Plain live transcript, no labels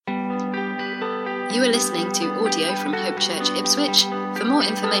You are listening to audio from Hope Church Ipswich. For more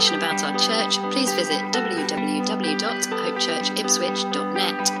information about our church, please visit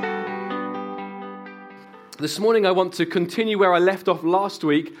www.hopechurchipswich.net. This morning I want to continue where I left off last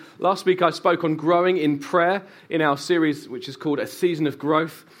week. Last week I spoke on growing in prayer in our series which is called A Season of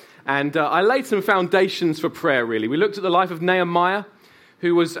Growth. And I laid some foundations for prayer, really. We looked at the life of Nehemiah,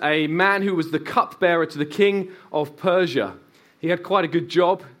 who was a man who was the cupbearer to the king of Persia. He had quite a good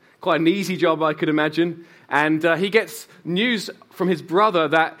job, quite an easy job, I could imagine. And he gets news from his brother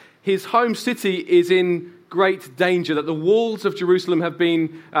that his home city is in great danger, that the walls of Jerusalem have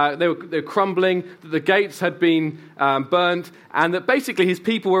been, they're crumbling, that the gates had been burnt, and that basically his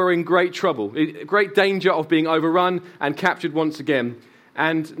people were in great trouble, great danger of being overrun and captured once again.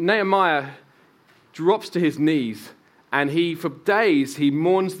 And Nehemiah drops to his knees, and for days, he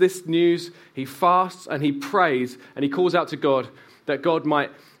mourns this news, he fasts and he prays, and he calls out to God that God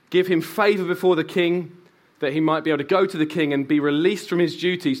might give him favor before the king, that he might be able to go to the king and be released from his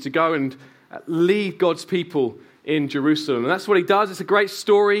duties to go and lead God's people in Jerusalem. And that's what he does. It's a great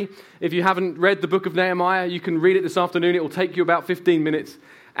story. If you haven't read the book of Nehemiah, you can read it this afternoon. It will take you about 15 minutes,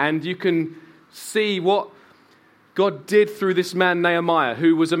 and you can see what God did through this man Nehemiah,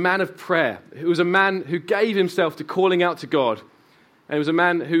 who was a man of prayer, who was a man who gave himself to calling out to God. And he was a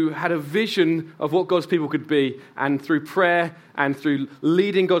man who had a vision of what God's people could be. And through prayer and through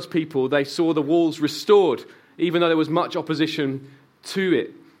leading God's people, they saw the walls restored, even though there was much opposition to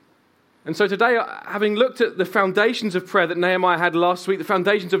it. And so today, having looked at the foundations of prayer that Nehemiah had last week, the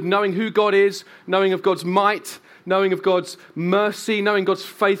foundations of knowing who God is, knowing of God's might, knowing of God's mercy, knowing God's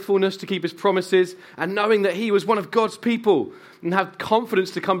faithfulness to keep his promises, and knowing that he was one of God's people and have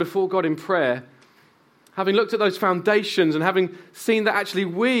confidence to come before God in prayer. Having looked at those foundations and having seen that actually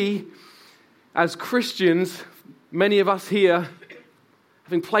we, as Christians, many of us here,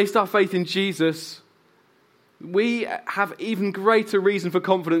 having placed our faith in Jesus, we have even greater reason for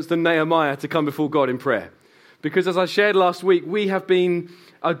confidence than Nehemiah to come before God in prayer. Because as I shared last week, we have been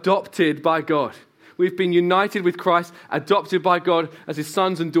adopted by God. We've been united with Christ, adopted by God as his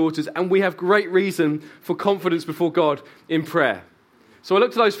sons and daughters, and we have great reason for confidence before God in prayer. So I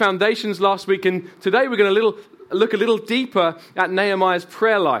looked at those foundations last week, and today we're going to look a little deeper at Nehemiah's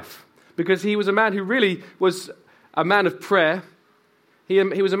prayer life, because he was a man who really was a man of prayer. He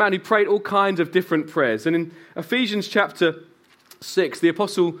was a man who prayed all kinds of different prayers. And in Ephesians chapter 6, the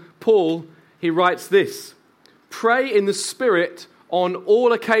Apostle Paul, he writes this: "Pray in the Spirit on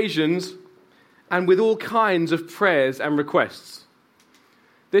all occasions and with all kinds of prayers and requests."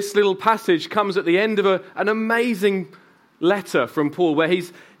 This little passage comes at the end of an amazing letter from Paul, where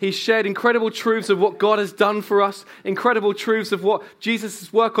he's shared incredible truths of what God has done for us, incredible truths of what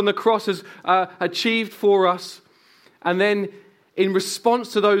Jesus' work on the cross has achieved for us. And then in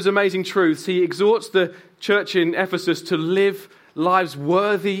response to those amazing truths, he exhorts the church in Ephesus to live lives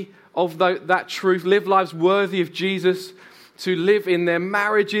worthy of that truth, live lives worthy of Jesus, to live in their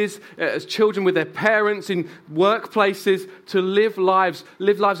marriages, as children with their parents, in workplaces, to live lives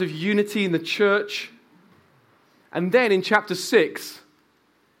of unity in the church. And then in chapter 6,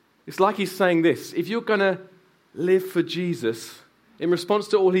 it's like he's saying this: if you're going to live for Jesus, in response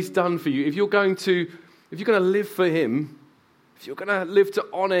to all he's done for you, if you're going to live for him, if you're going to live to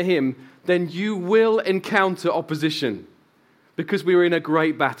honor him, then you will encounter opposition, because we are in a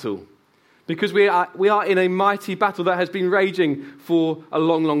great battle. Because we are in a mighty battle that has been raging for a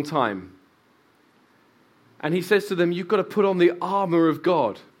long, long time. And he says to them, you've got to put on the armor of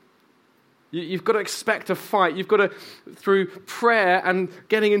God. You've got to expect a fight. You've got to, through prayer and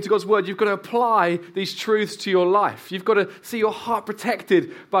getting into God's word, you've got to apply these truths to your life. You've got to see your heart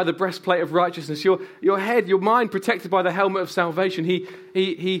protected by the breastplate of righteousness, your head, your mind protected by the helmet of salvation. He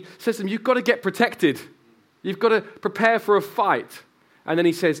says to them, you've got to get protected. You've got to prepare for a fight. And then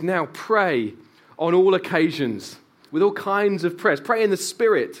he says, now pray on all occasions, with all kinds of prayers. Pray in the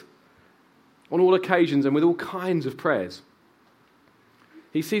Spirit on all occasions and with all kinds of prayers.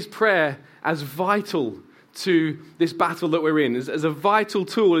 He sees prayer as vital to this battle that we're in, as a vital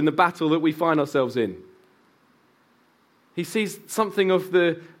tool in the battle that we find ourselves in. He sees something of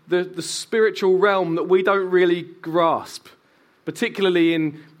the spiritual realm that we don't really grasp, particularly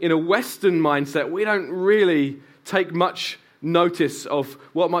in a Western mindset. We don't really take much notice of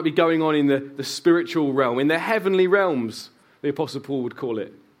what might be going on in the spiritual realm, in the heavenly realms, the Apostle Paul would call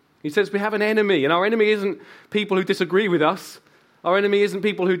it. He says we have an enemy, and our enemy isn't people who disagree with us. Our enemy isn't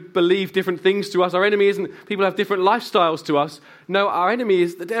people who believe different things to us. Our enemy isn't people who have different lifestyles to us. No, our enemy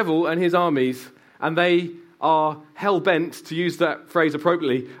is the devil and his armies, and they are hell-bent, to use that phrase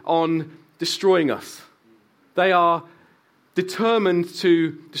appropriately, on destroying us. They are determined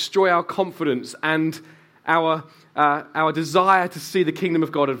to destroy our confidence and our desire to see the kingdom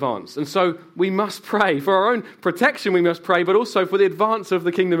of God advance. And so we must pray. For our own protection we must pray, but also for the advance of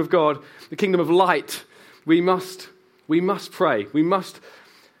the kingdom of God, the kingdom of light. We must pray. We must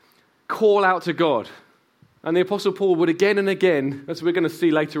call out to God. And the Apostle Paul would again and again, as we're going to see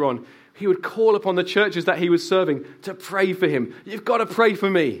later on, he would call upon the churches that he was serving to pray for him. You've got to pray for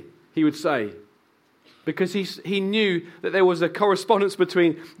me, he would say. Because he knew that there was a correspondence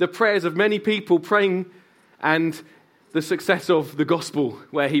between the prayers of many people praying and the success of the gospel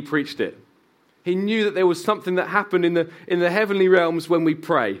where he preached it. He knew that there was something that happened in the heavenly realms when we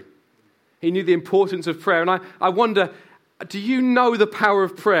pray. He knew the importance of prayer. And I wonder, do you know the power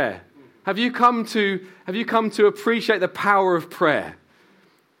of prayer? Have you come to appreciate the power of prayer?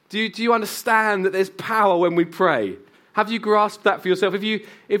 Do you understand that there's power when we pray? Have you grasped that for yourself?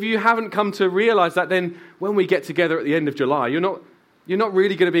 If you haven't come to realize that, then when we get together at the end of July, you're not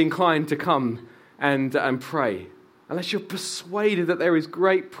really going to be inclined to come and pray, unless you're persuaded that there is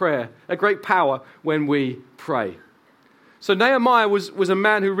great power when we pray. So Nehemiah was a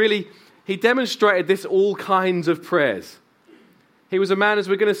man who really, he demonstrated this all kinds of prayers. He was a man, as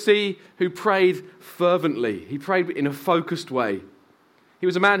we're going to see, who prayed fervently. He prayed in a focused way. He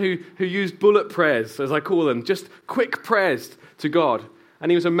was a man who used bullet prayers, as I call them, just quick prayers to God.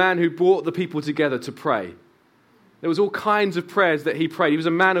 And he was a man who brought the people together to pray. There was all kinds of prayers that he prayed. He was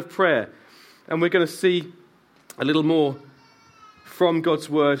a man of prayer. And we're going to see a little more from God's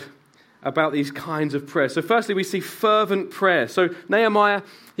word about these kinds of prayers. So firstly, we see fervent prayer. So Nehemiah,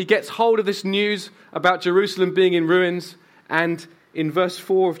 he gets hold of this news about Jerusalem being in ruins. And in verse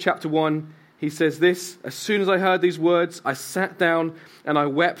 4 of chapter 1, he says this: "As soon as I heard these words, I sat down and I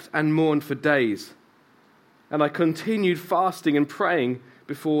wept and mourned for days. And I continued fasting and praying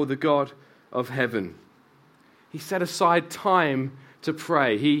before the God of heaven." He set aside time to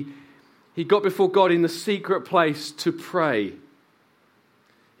pray. He got before God in the secret place to pray.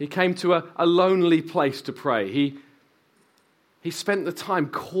 He came to a lonely place to pray. He spent the time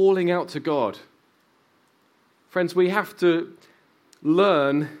calling out to God. Friends, we have to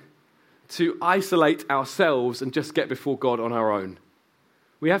learn to isolate ourselves and just get before God on our own.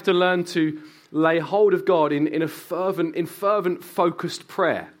 We have to learn to lay hold of God in fervent, focused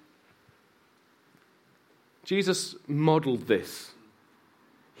prayer. Jesus modeled this.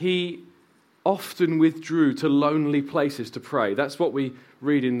 He often withdrew to lonely places to pray. That's what we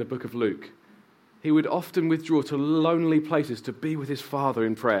read in the book of Luke. He would often withdraw to lonely places to be with his Father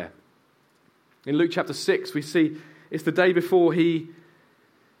in prayer. In Luke chapter 6, we see it's the day before he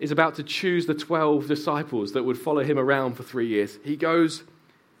is about to choose the 12 disciples that would follow him around for 3 years. He goes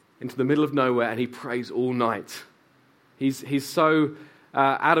into the middle of nowhere and he prays all night. He's so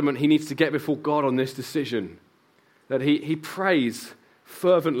adamant he needs to get before God on this decision that he prays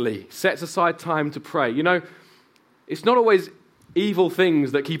fervently, sets aside time to pray. You know, it's not always evil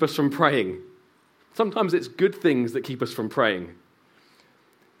things that keep us from praying. Sometimes it's good things that keep us from praying.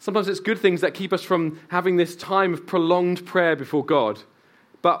 Sometimes it's good things that keep us from having this time of prolonged prayer before God.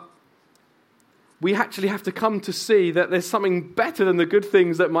 But we actually have to come to see that there's something better than the good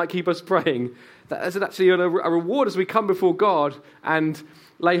things that might keep us praying. That there's actually a reward as we come before God and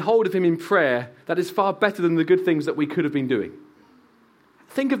lay hold of him in prayer that is far better than the good things that we could have been doing.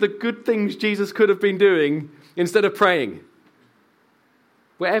 Think of the good things Jesus could have been doing instead of praying.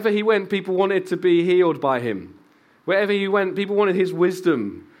 Wherever he went, people wanted to be healed by him. Wherever he went, people wanted his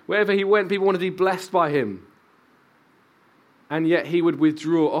wisdom. Wherever he went, people wanted to be blessed by him. And yet he would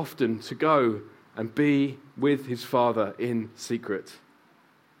withdraw often to go and be with his Father in secret.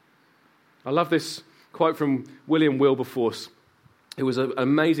 I love this quote from William Wilberforce, who was an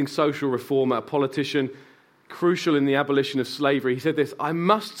amazing social reformer, a politician, crucial in the abolition of slavery. He said this: "I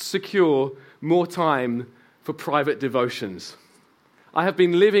must secure more time for private devotions. I have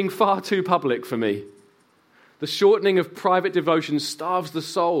been living far too public for me. The shortening of private devotions starves the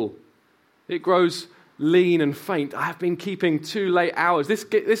soul. It grows lean and faint. I have been keeping too late hours."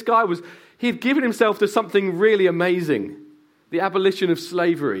 This guy he had given himself to something really amazing, the abolition of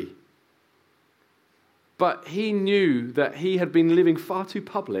slavery. But he knew that he had been living far too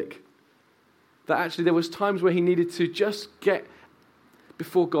public, that actually there was times where he needed to just get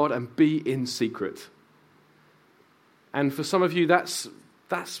before God and be in secret. And for some of you, that's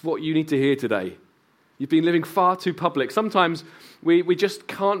what you need to hear today. You've been living far too public. Sometimes we just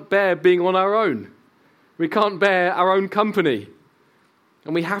can't bear being on our own. We can't bear our own company.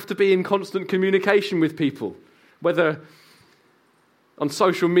 And we have to be in constant communication with people, whether on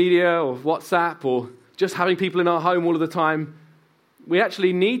social media or WhatsApp or just having people in our home all of the time. We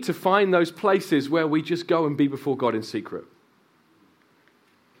actually need to find those places where we just go and be before God in secret.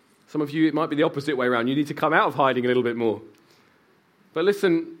 Some of you, it might be the opposite way around. You need to come out of hiding a little bit more. But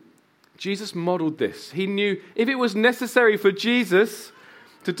listen, Jesus modeled this. He knew if it was necessary for Jesus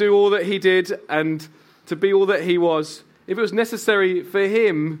to do all that he did and to be all that he was, if it was necessary for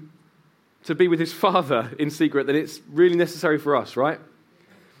him to be with his Father in secret, then it's really necessary for us, right?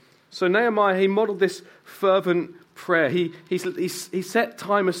 So Nehemiah, he modeled this fervent prayer. He set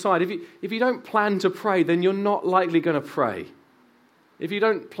time aside. If you don't plan to pray, then you're not likely going to pray. If you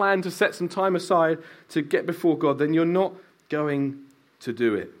don't plan to set some time aside to get before God, then you're not going to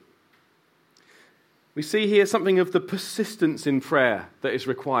do it. We see here something of the persistence in prayer that is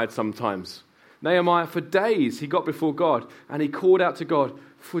required sometimes. Nehemiah, for days, he got before God and he called out to God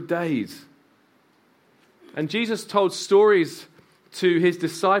for days. And Jesus told stories to his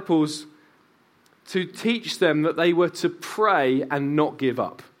disciples to teach them that they were to pray and not give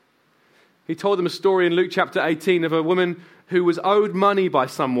up. He told them a story in Luke chapter 18 of a woman who was owed money by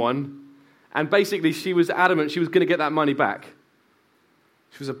someone, and basically she was adamant she was going to get that money back.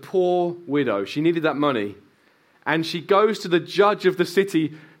 She was a poor widow. She needed that money. And she goes to the judge of the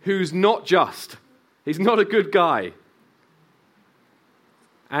city who's not just. He's not a good guy.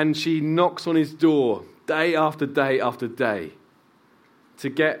 And she knocks on his door day after day after day to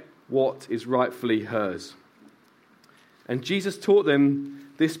get what is rightfully hers. And Jesus taught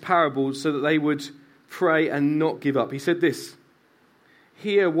them this parable so that they would pray and not give up. He said this,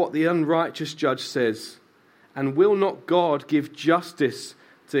 "Hear what the unrighteous judge says, and will not God give justice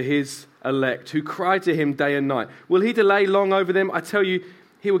to his elect, who cry to him day and night? Will he delay long over them? I tell you,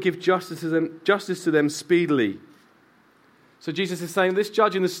 he will give justice to them speedily." So Jesus is saying, this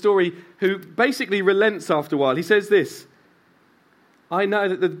judge in the story who basically relents after a while, he says this, "I know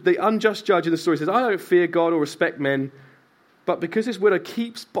that the unjust judge in the story says, I don't fear God or respect men, but because this widow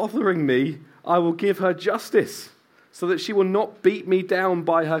keeps bothering me, I will give her justice, so that she will not beat me down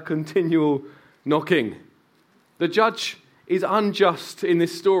by her continual knocking." The judge is unjust in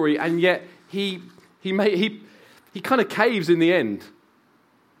this story, and yet he kind of caves in the end.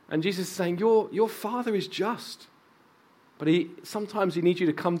 And Jesus is saying, your Father is just, but sometimes he needs you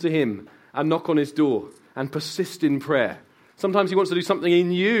to come to him and knock on his door and persist in prayer. Sometimes he wants to do something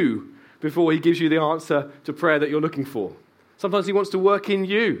in you before he gives you the answer to prayer that you're looking for. Sometimes he wants to work in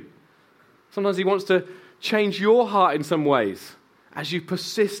you. Sometimes he wants to change your heart in some ways as you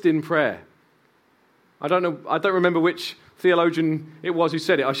persist in prayer. I don't remember which theologian it was who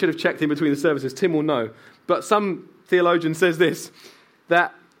said it. I should have checked in between the services. Tim will know. But some theologian says this,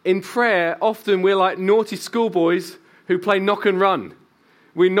 that in prayer, often we're like naughty schoolboys who play knock and run.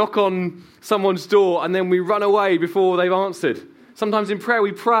 We knock on someone's door and then we run away before they've answered. Sometimes in prayer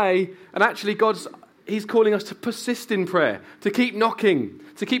we pray, and actually He's calling us to persist in prayer, to keep knocking,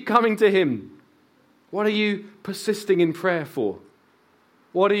 to keep coming to him. What are you persisting in prayer for?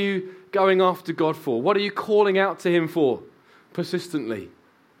 What are you going after God for? What are you calling out to him for persistently?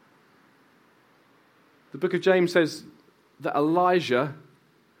 The book of James says that Elijah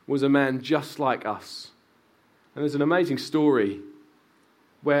was a man just like us. And there's an amazing story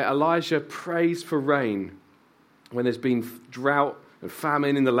where Elijah prays for rain when there's been drought and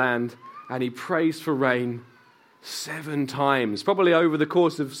famine in the land, and he prays for rain 7 times, probably over the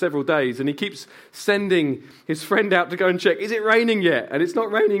course of several days, and he keeps sending his friend out to go and check, is it raining yet? And it's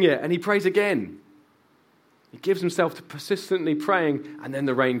not raining yet, and he prays again. He gives himself to persistently praying, and then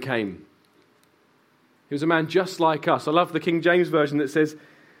the rain came. He was a man just like us. I love the King James Version that says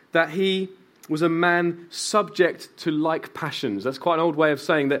that he was a man subject to like passions. That's quite an old way of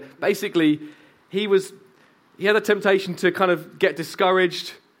saying that basically he had a temptation to kind of get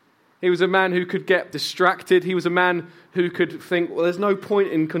discouraged. He was a man who could get distracted. He was a man who could think, well, there's no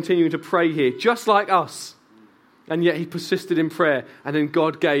point in continuing to pray here, just like us. And yet he persisted in prayer, and then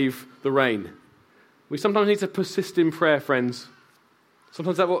God gave the rain. We sometimes need to persist in prayer, friends.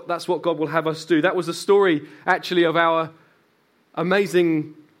 Sometimes that's what God will have us do. That was the story, actually, of our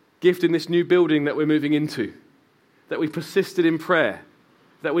amazing gift in this new building that we're moving into. That we persisted in prayer.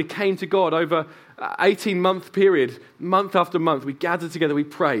 That we came to God over an 18-month period, month after month. We gathered together, we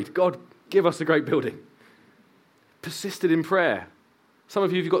prayed. God, give us a great building. Persisted in prayer. Some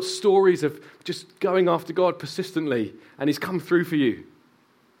of you have got stories of just going after God persistently, and he's come through for you.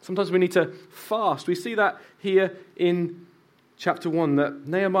 Sometimes we need to fast. We see that here in chapter 1, that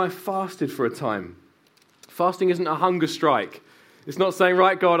Nehemiah fasted for a time. Fasting isn't a hunger strike. It's not saying,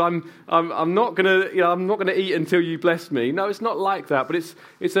 right, God, I'm not gonna eat until you bless me. No, it's not like that. But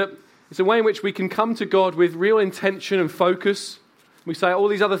it's a way in which we can come to God with real intention and focus. We say all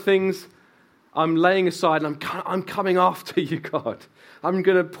these other things I'm laying aside, and I'm coming after you, God. I'm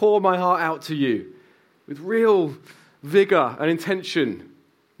going to pour my heart out to you with real vigor and intention.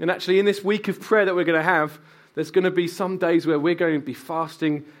 And actually, in this week of prayer that we're going to have, there's going to be some days where we're going to be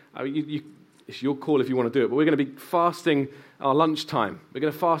fasting. It's your call if you want to do it, but we're going to be fasting our lunchtime. We're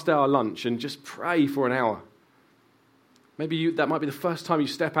going to fast our lunch and just pray for an hour. Maybe that might be the first time you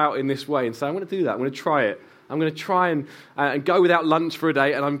step out in this way and say, I'm going to do that. I'm going to try it. I'm going to try and go without lunch for a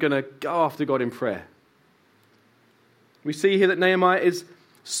day, and I'm going to go after God in prayer. We see here that Nehemiah is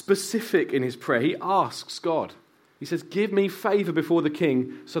specific in his prayer. He asks God. He says, give me favor before the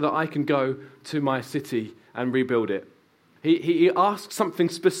king so that I can go to my city and rebuild it. He asks something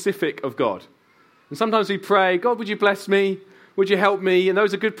specific of God. And sometimes we pray, God, would you bless me? Would you help me? And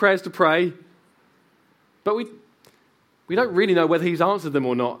those are good prayers to pray. But we don't really know whether he's answered them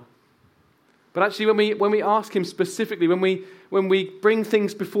or not. But actually, when we ask him specifically, when we bring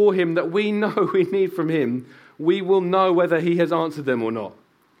things before him that we know we need from him, we will know whether he has answered them or not.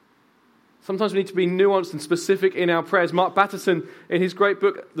 Sometimes we need to be nuanced and specific in our prayers. Mark Batterson, in his great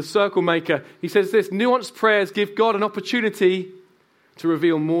book, The Circle Maker, he says this: nuanced prayers give God an opportunity to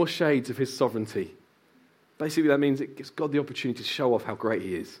reveal more shades of his sovereignty. Basically, that means it gives God the opportunity to show off how great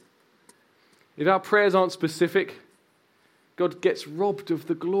he is. If our prayers aren't specific, God gets robbed of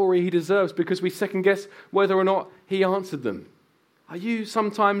the glory he deserves because we second guess whether or not he answered them. Are you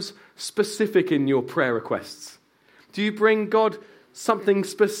sometimes specific in your prayer requests? Do you bring God something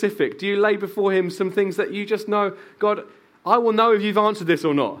specific? Do you lay before him some things that you just know, God, I will know if you've answered this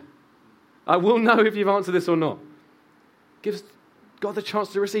or not. I will know if you've answered this or not. Gives God the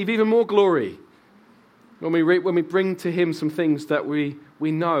chance to receive even more glory when we bring to him some things that we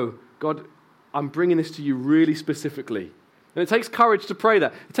know, God, I'm bringing this to you really specifically. And it takes courage to pray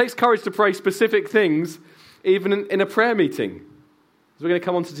that. It takes courage to pray specific things even in a prayer meeting. So we're going to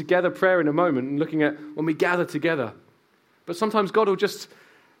come on to together prayer in a moment and looking at when we gather together. But sometimes God will just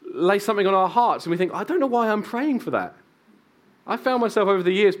lay something on our hearts and we think, I don't know why I'm praying for that. I found myself over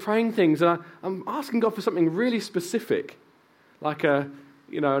the years praying things and I'm asking God for something really specific, like an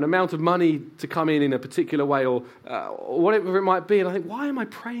amount of money to come in a particular way or whatever it might be. And I think, why am I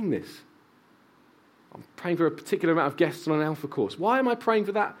praying this? I'm praying for a particular amount of guests on an Alpha course. Why am I praying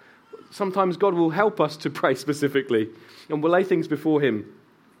for that? Sometimes God will help us to pray specifically and we'll lay things before him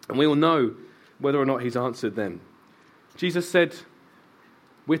and we will know whether or not he's answered them. Jesus said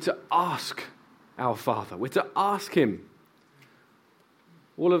we're to ask our Father. We're to ask him.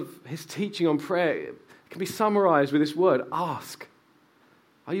 All of his teaching on prayer can be summarized with this word, ask.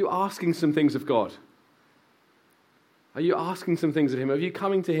 Are you asking some things of God? Are you asking some things of him? Are you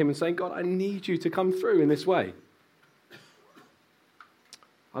coming to him and saying, God, I need you to come through in this way?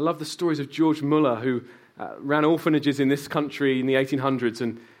 I love the stories of George Muller, who ran orphanages in this country in the 1800s.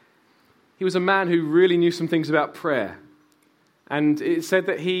 And he was a man who really knew some things about prayer. And it said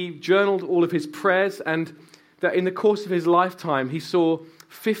that he journaled all of his prayers and that in the course of his lifetime, he saw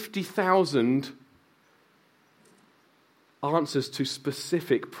 50,000 answers to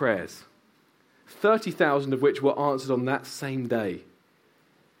specific prayers. 30,000 of which were answered on that same day.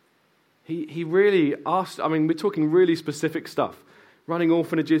 He really asked, we're talking really specific stuff. Running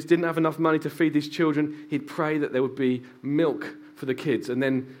orphanages, didn't have enough money to feed these children. He'd pray that there would be milk for the kids. And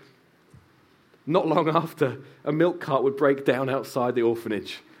then, not long after, a milk cart would break down outside the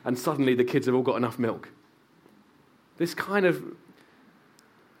orphanage. And suddenly the kids have all got enough milk. This kind of,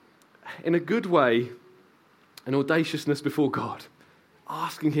 in a good way, an audaciousness before God.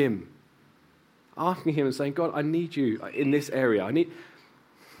 Asking him and saying, God, I need you in this area.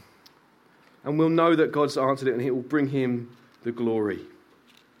 And we'll know that God's answered it and it will bring him the glory.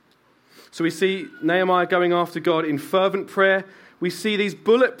 So we see Nehemiah going after God in fervent prayer. We see these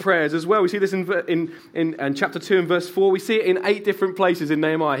bullet prayers as well. We see this in chapter 2 and verse 4. We see it in 8 different places in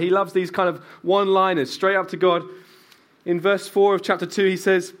Nehemiah. He loves these kind of one-liners, straight up to God. In verse 4 of chapter 2, he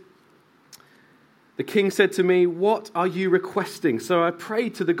says, the king said to me, what are you requesting? So I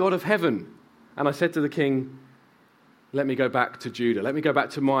prayed to the God of heaven. And I said to the king, let me go back to Judah. Let me go back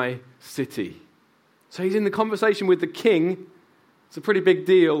to my city. So he's in the conversation with the king. It's a pretty big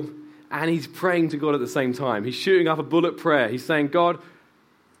deal. And he's praying to God at the same time. He's shooting up a bullet prayer. He's saying, God,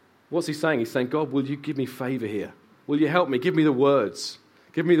 what's he saying? He's saying, God, will you give me favor here? Will you help me? Give me the words.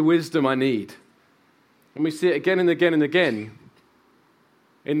 Give me the wisdom I need. And we see it again and again and again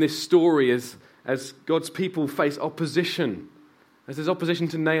in this story as God's people face opposition. As there's opposition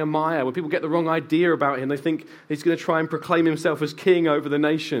to Nehemiah, where people get the wrong idea about him. They think he's going to try and proclaim himself as king over the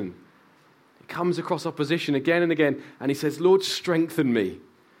nation. He comes across opposition again and again, and he says, Lord, strengthen me.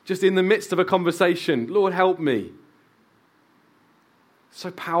 Just in the midst of a conversation, Lord, help me.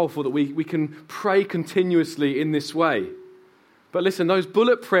 So powerful that we can pray continuously in this way. But listen, those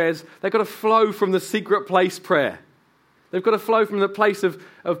bullet prayers, they've got to flow from the secret place prayer. They've got to flow from the place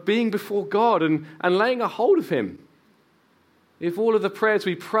of being before God and laying a hold of him. If all of the prayers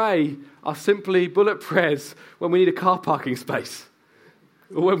we pray are simply bullet prayers when we need a car parking space,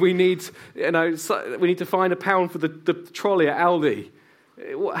 or when we need, we need to find £1 for the trolley at Aldi,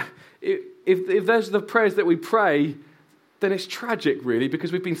 if those are the prayers that we pray, then it's tragic, really,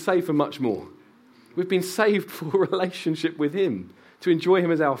 because we've been saved for much more. We've been saved for a relationship with him, to enjoy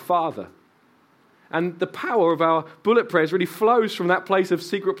him as our Father. And the power of our bullet prayers really flows from that place of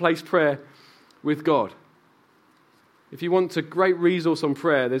secret place prayer with God. If you want a great resource on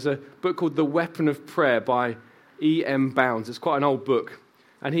prayer, there's a book called The Weapon of Prayer by E.M. Bounds. It's quite an old book.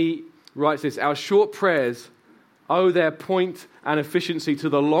 And he writes this: our short prayers owe their point and efficiency to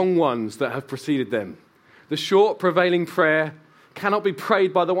the long ones that have preceded them. The short prevailing prayer cannot be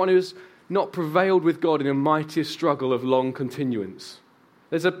prayed by the one who has not prevailed with God in a mightier struggle of long continuance.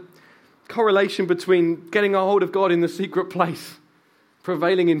 There's a correlation between getting a hold of God in the secret place,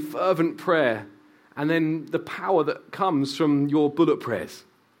 prevailing in fervent prayer, and then the power that comes from your bullet prayers.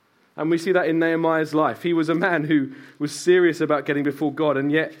 And we see that in Nehemiah's life. He was a man who was serious about getting before God,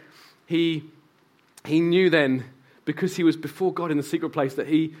 and yet he knew then, because he was before God in the secret place, that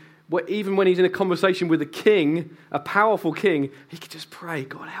even when he's in a conversation with a king, a powerful king, he could just pray,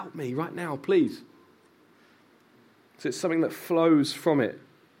 God, help me right now, please. So it's something that flows from it.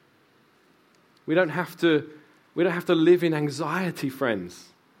 We don't have to live in anxiety, friends.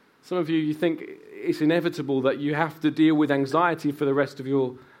 Some of you think it's inevitable that you have to deal with anxiety for the rest of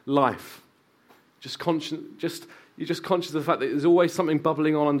your life. You're just conscious of the fact that there's always something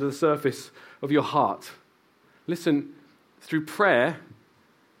bubbling on under the surface of your heart. Listen, through prayer,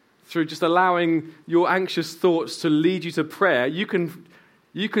 through just allowing your anxious thoughts to lead you to prayer, you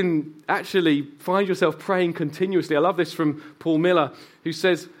can actually find yourself praying continuously. I love this from Paul Miller, who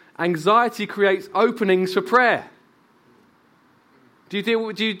says, anxiety creates openings for prayer. Do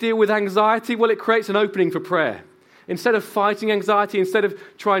you deal with anxiety? Well, it creates an opening for prayer. Instead of fighting anxiety, instead of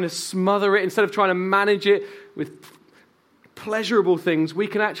trying to smother it, instead of trying to manage it with pleasurable things, we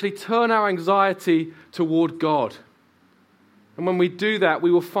can actually turn our anxiety toward God. And when we do that, we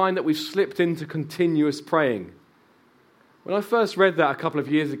will find that we've slipped into continuous praying. When I first read that a couple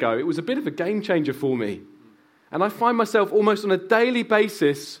of years ago, it was a bit of a game changer for me. And I find myself almost on a daily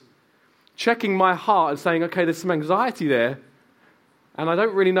basis checking my heart and saying, okay, there's some anxiety there, and I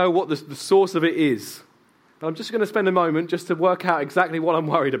don't really know what the source of it is. But I'm just going to spend a moment just to work out exactly what I'm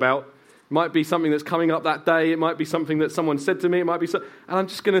worried about. It might be something that's coming up that day. It might be something that someone said to me. It might be and I'm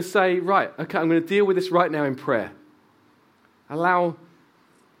just going to say, right, okay, I'm going to deal with this right now in prayer. Allow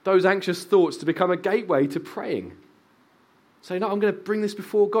those anxious thoughts to become a gateway to praying. Say, no, I'm going to bring this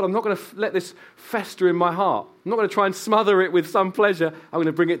before God. I'm not going to let this fester in my heart. I'm not going to try and smother it with some pleasure. I'm going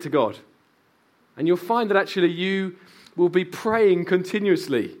to bring it to God. And you'll find that actually you will be praying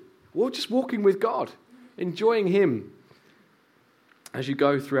continuously, or just walking with God, enjoying him as you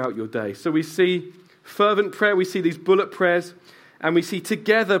go throughout your day. So we see fervent prayer, we see these bullet prayers, and we see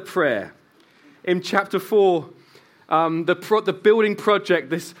together prayer. In chapter 4, the building project,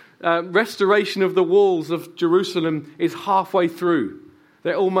 this restoration of the walls of Jerusalem is halfway through.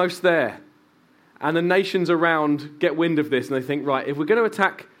 They're almost there. And the nations around get wind of this and they think, right, if we're going to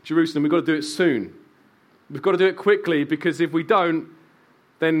attack Jerusalem, we've got to do it soon. We've got to do it quickly, because if we don't,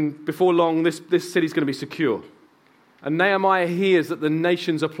 then before long this city's going to be secure. And Nehemiah hears that the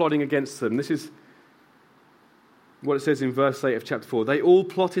nations are plotting against them. This is what it says in verse 8 of chapter 4. They all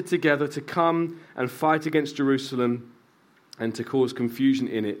plotted together to come and fight against Jerusalem and to cause confusion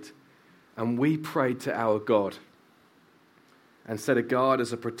in it. And we prayed to our God and set a guard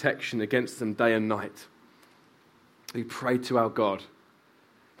as a protection against them day and night. We prayed to our God.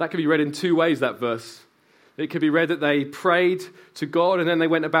 That can be read in two ways, that verse. It could be read that they prayed to God and then they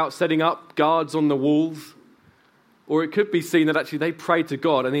went about setting up guards on the walls. Or it could be seen that actually they prayed to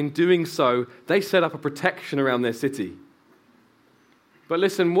God, and in doing so, they set up a protection around their city. But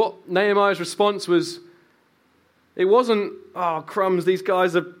listen, what Nehemiah's response was, it wasn't, oh, crumbs, these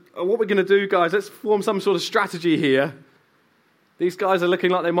guys are, what we're going to do, guys, let's form some sort of strategy here. These guys are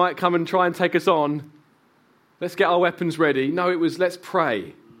looking like they might come and try and take us on. Let's get our weapons ready. No, it was, let's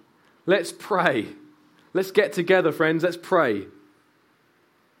pray. Let's pray. Let's get together, friends, let's pray.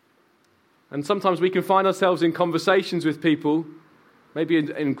 And sometimes we can find ourselves in conversations with people, maybe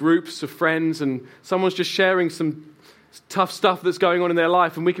in groups of friends, and someone's just sharing some tough stuff that's going on in their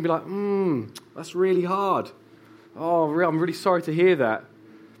life, and we can be like, that's really hard. Oh, I'm really sorry to hear that.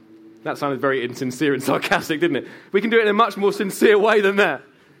 That sounded very insincere and sarcastic, didn't it? We can do it in a much more sincere way than that.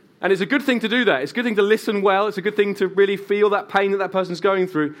 And it's a good thing to do that. It's a good thing to listen well. It's a good thing to really feel that pain that person's going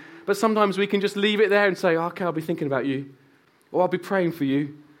through. But sometimes we can just leave it there and say, okay, I'll be thinking about you. or I'll be praying for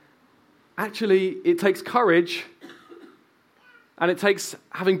you. Actually, it takes courage, and it takes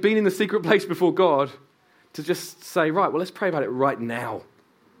having been in the secret place before God to just say, right, well, let's pray about it right now.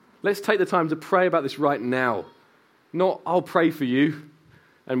 Let's take the time to pray about this right now. Not, I'll pray for you,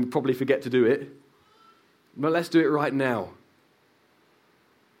 and probably forget to do it, but let's do it right now.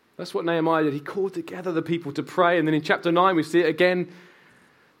 That's what Nehemiah did. He called together the people to pray, and then in chapter 9 we see it again.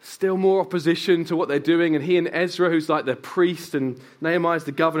 Still more opposition to what they're doing, and he and Ezra, who's like the priest, and Nehemiah's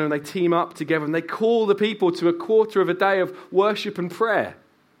the governor, and they team up together, and they call the people to a quarter of a day of worship and prayer,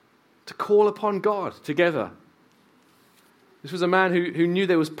 to call upon God together. This was a man who knew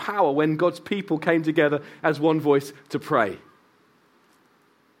there was power when God's people came together as one voice to pray.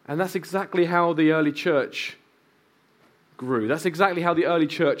 And that's exactly how the early church grew. That's exactly how the early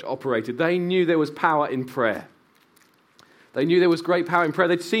church operated. They knew there was power in prayer. They knew there was great power in prayer.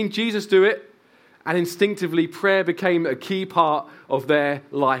 They'd seen Jesus do it, and instinctively prayer became a key part of their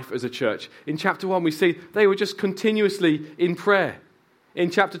life as a church. In chapter 1, we see they were just continuously in prayer. In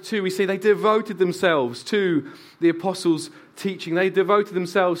chapter 2, we see they devoted themselves to the apostles' teaching. They devoted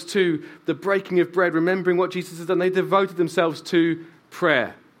themselves to the breaking of bread, remembering what Jesus had done. They devoted themselves to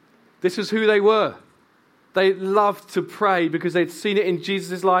prayer. This is who they were. They loved to pray because they'd seen it in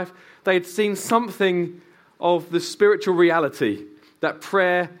Jesus' life. They had seen something of the spiritual reality that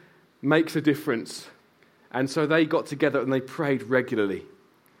prayer makes a difference. And so they got together and they prayed regularly.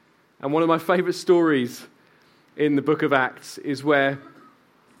 And one of my favorite stories in the book of Acts is where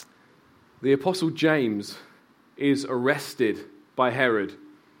the apostle James is arrested by Herod,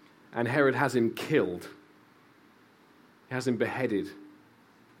 and Herod has him killed. He has him beheaded.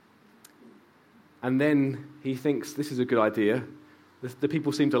 And then he thinks, this is a good idea. The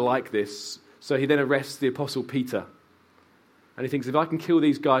people seem to like this. So he then arrests the apostle Peter. And he thinks, if I can kill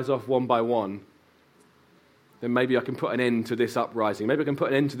these guys off one by one, then maybe I can put an end to this uprising. Maybe I can put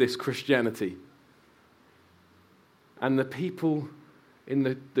an end to this Christianity. And the people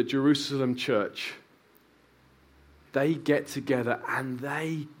in the Jerusalem church, they get together and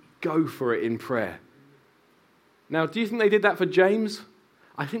they go for it in prayer. Now, do you think they did that for James?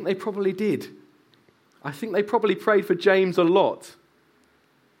 I think they probably did. I think they probably prayed for James a lot.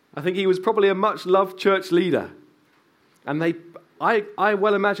 I think he was probably a much-loved church leader. And I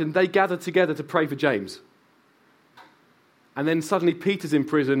well imagine they gathered together to pray for James. And then suddenly Peter's in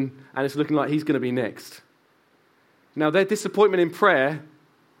prison, and it's looking like he's going to be next. Now, their disappointment in prayer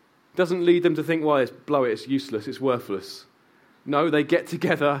doesn't lead them to think, well, it's useless, it's worthless. No, they get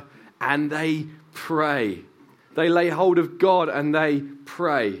together and they pray. They lay hold of God and they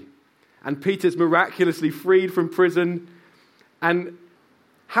pray. And Peter's miraculously freed from prison. And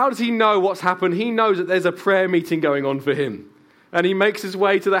how does he know what's happened? He knows that there's a prayer meeting going on for him. And he makes his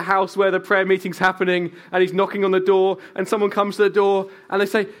way to the house where the prayer meeting's happening, and he's knocking on the door, and someone comes to the door, and they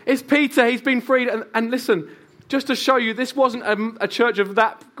say, it's Peter, he's been freed. And listen, just to show you, this wasn't a church of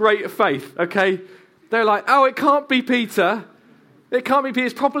that great faith, okay? They're like, oh, it can't be Peter. It can't be Peter,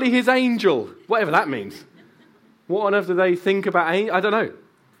 it's probably his angel, whatever that means. What on earth do they think about? I don't know.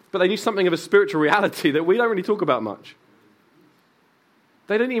 But they knew something of a spiritual reality that we don't really talk about much.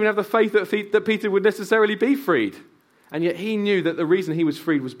 They didn't even have the faith that Peter would necessarily be freed. And yet he knew that the reason he was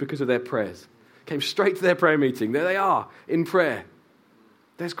freed was because of their prayers. Came straight to their prayer meeting. There they are, in prayer.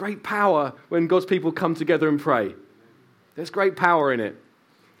 There's great power when God's people come together and pray. There's great power in it.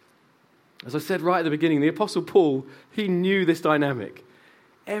 As I said right at the beginning, the Apostle Paul, he knew this dynamic.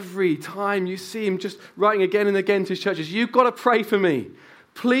 Every time you see him just writing again and again to his churches, you've got to pray for me.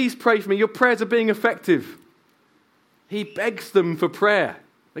 Please pray for me. Your prayers are being effective. He begs them for prayer.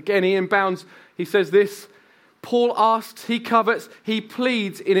 Again, Ian Bounds, he says this, Paul asks, he covets, he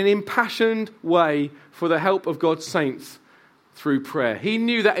pleads in an impassioned way for the help of God's saints through prayer. He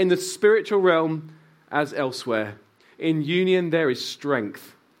knew that in the spiritual realm, as elsewhere, in union there is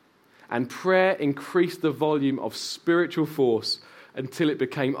strength. And prayer increased the volume of spiritual force until it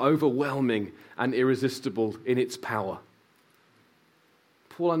became overwhelming and irresistible in its power.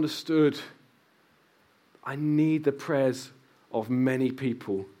 Paul understood, I need the prayers of many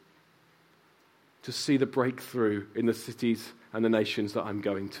people to see the breakthrough in the cities and the nations that I'm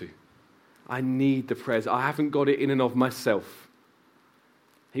going to. I need the prayers. I haven't got it in and of myself.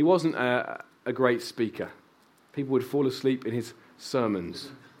 He wasn't a great speaker. People would fall asleep in his sermons.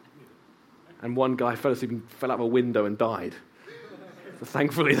 And one guy fell asleep and fell out of a window and died. So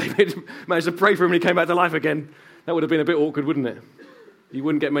thankfully, they managed to pray for him and he came back to life again. That would have been a bit awkward, wouldn't it? You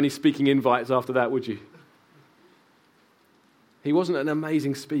wouldn't get many speaking invites after that, would you? He wasn't an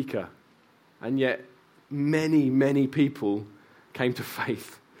amazing speaker. And yet, many, many people came to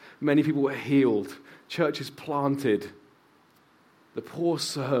faith. Many people were healed. Churches planted. the poor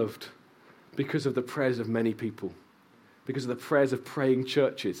served because of the prayers of many people, because of the prayers of praying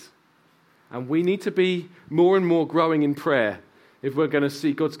churches. And we need to be more and more growing in prayer if we're going to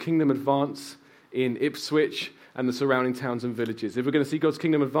see God's kingdom advance in Ipswich and the surrounding towns and villages, if we're going to see God's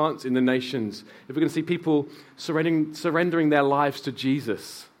kingdom advance in the nations, if we're going to see people surrendering their lives to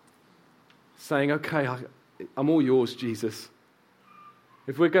Jesus, saying, okay, I'm all yours, Jesus.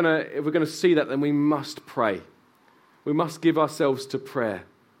 If we're going to see that, then we must pray. We must give ourselves to prayer.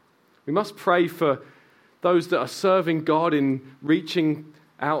 We must pray for those that are serving God in reaching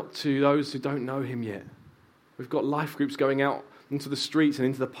out to those who don't know him yet. We've got life groups going out into the streets and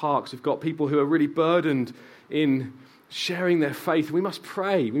into the parks. We've got people who are really burdened in sharing their faith. We must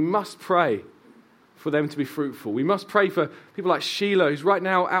pray. We must pray for them to be fruitful. We must pray for people like Sheila, who's right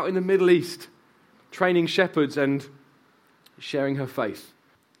now out in the Middle East, training shepherds and sharing her faith.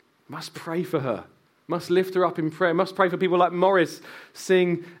 Must pray for her. Must lift her up in prayer. Must pray for people like Morris,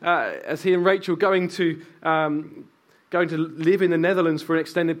 seeing as he and Rachel going to live in the Netherlands for an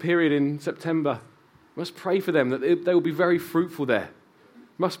extended period in September. Must pray for them that they will be very fruitful there.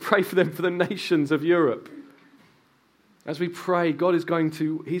 Must pray for them for the nations of Europe. As we pray, God is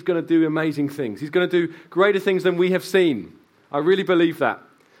He's going to do amazing things. He's going to do greater things than we have seen. I really believe that.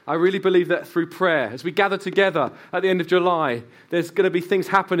 I really believe that through prayer, as we gather together at the end of July, there's going to be things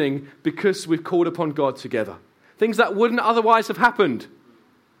happening because we've called upon God together. Things that wouldn't otherwise have happened.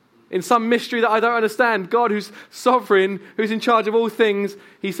 In some mystery that I don't understand, God, who's sovereign, who's in charge of all things,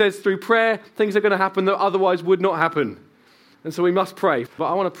 he says through prayer, things are going to happen that otherwise would not happen. And so we must pray. But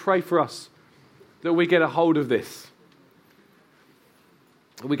I want to pray for us that we get a hold of this.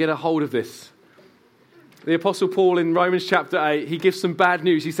 We get a hold of this. The Apostle Paul in Romans chapter 8, he gives some bad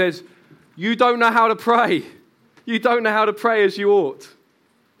news. He says, you don't know how to pray. You don't know how to pray as you ought.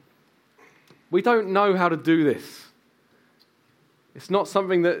 We don't know how to do this. It's not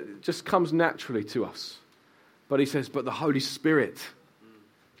something that just comes naturally to us. But he says, but the Holy Spirit,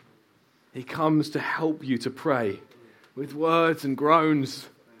 he comes to help you to pray with words and groans.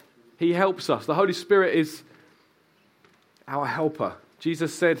 He helps us. The Holy Spirit is our helper.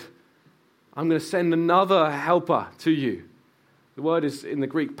 Jesus said, I'm going to send another helper to you. The word is in the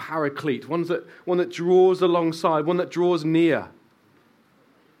Greek paraclete, one that draws alongside, one that draws near.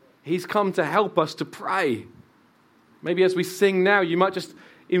 He's come to help us to pray. Maybe as we sing now, you might just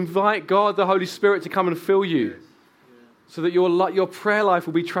invite God, the Holy Spirit, to come and fill you so that your prayer life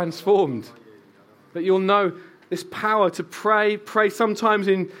will be transformed. That you'll know this power to pray sometimes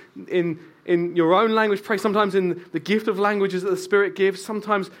in your own language, pray sometimes in the gift of languages that the Spirit gives,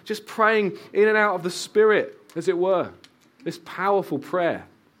 sometimes just praying in and out of the Spirit, as it were. This powerful prayer.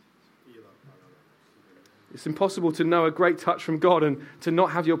 It's impossible to know a great touch from God and to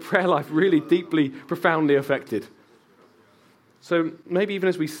not have your prayer life really deeply, profoundly affected. So maybe even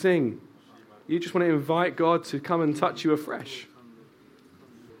as we sing, you just want to invite God to come and touch you afresh.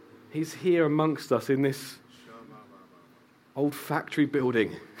 He's here amongst us in this old factory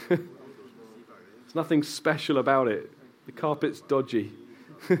building. There's nothing special about it. The carpet's dodgy.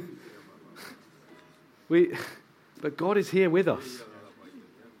 But God is here with us.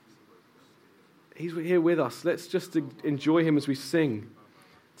 He's here with us. Let's just enjoy him as we sing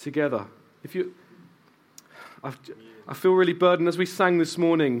together. I feel really burdened as we sang this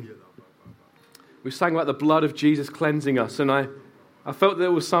morning. We sang about the blood of Jesus cleansing us, and I felt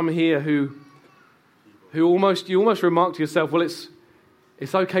there were some here who you almost remarked to yourself, well, it's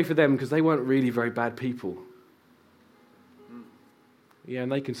okay for them because they weren't really very bad people. Yeah,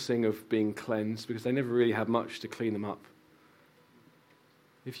 and they can sing of being cleansed because they never really had much to clean them up.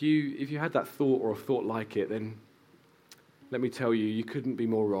 If you had that thought or a thought like it, then let me tell you, you couldn't be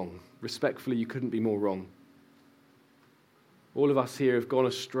more wrong. Respectfully, you couldn't be more wrong. All of us here have gone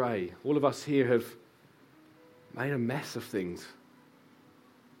astray. All of us here have made a mess of things.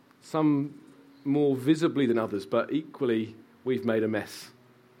 Some more visibly than others, but equally, we've made a mess.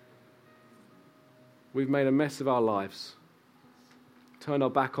 We've made a mess of our lives. Turned our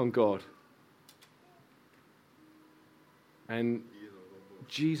back on God. And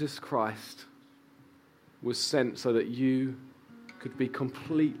Jesus Christ was sent so that you could be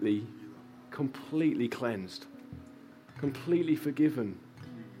completely cleansed, completely forgiven,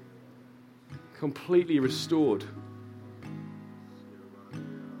 completely restored.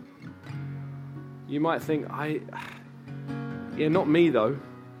 You might think, not me though.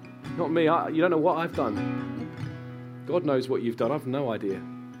 Not me. You don't know what I've done. God knows what you've done. I've no idea.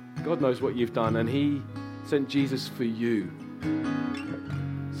 God knows what you've done, and he sent Jesus for you.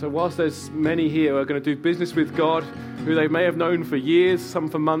 So whilst there's many here who are going to do business with God, who they may have known for years, some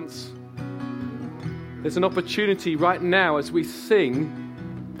for months, There's an opportunity right now as we sing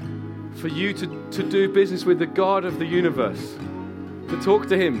for you to do business with the God of the universe, to talk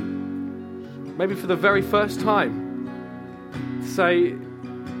to him, maybe for the very first time, to say,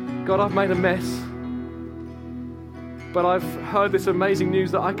 God, I've made a mess, but I've heard this amazing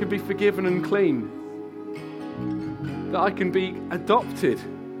news that I can be forgiven and clean, that I can be adopted.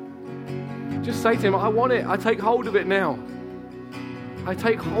 Just say to him, I want it. I take hold of it now. I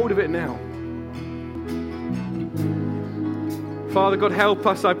take hold of it now. Father God, help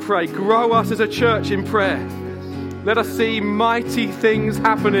us, I pray. Grow us as a church in prayer. Let us see mighty things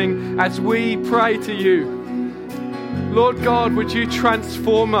happening as we pray to you. Lord God, would you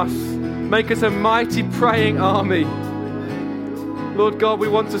transform us? Make us a mighty praying army. Lord God, we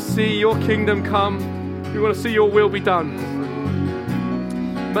want to see your kingdom come. We want to see your will be done.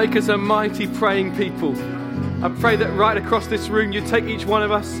 Make us a mighty praying people. I pray that right across this room, you take each one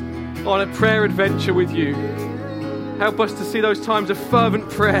of us on a prayer adventure with you. Help us to see those times of fervent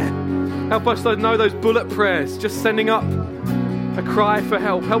prayer. Help us to know those bullet prayers, just sending up a cry for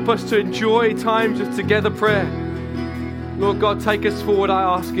help. Help us to enjoy times of together prayer. Lord God, take us forward, I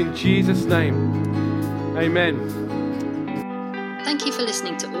ask in Jesus' name. Amen. Thank you for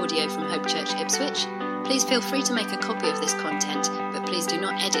listening to audio from Hope Church Ipswich. Please feel free to make a copy of this content, but please do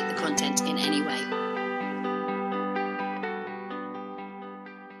not edit the content in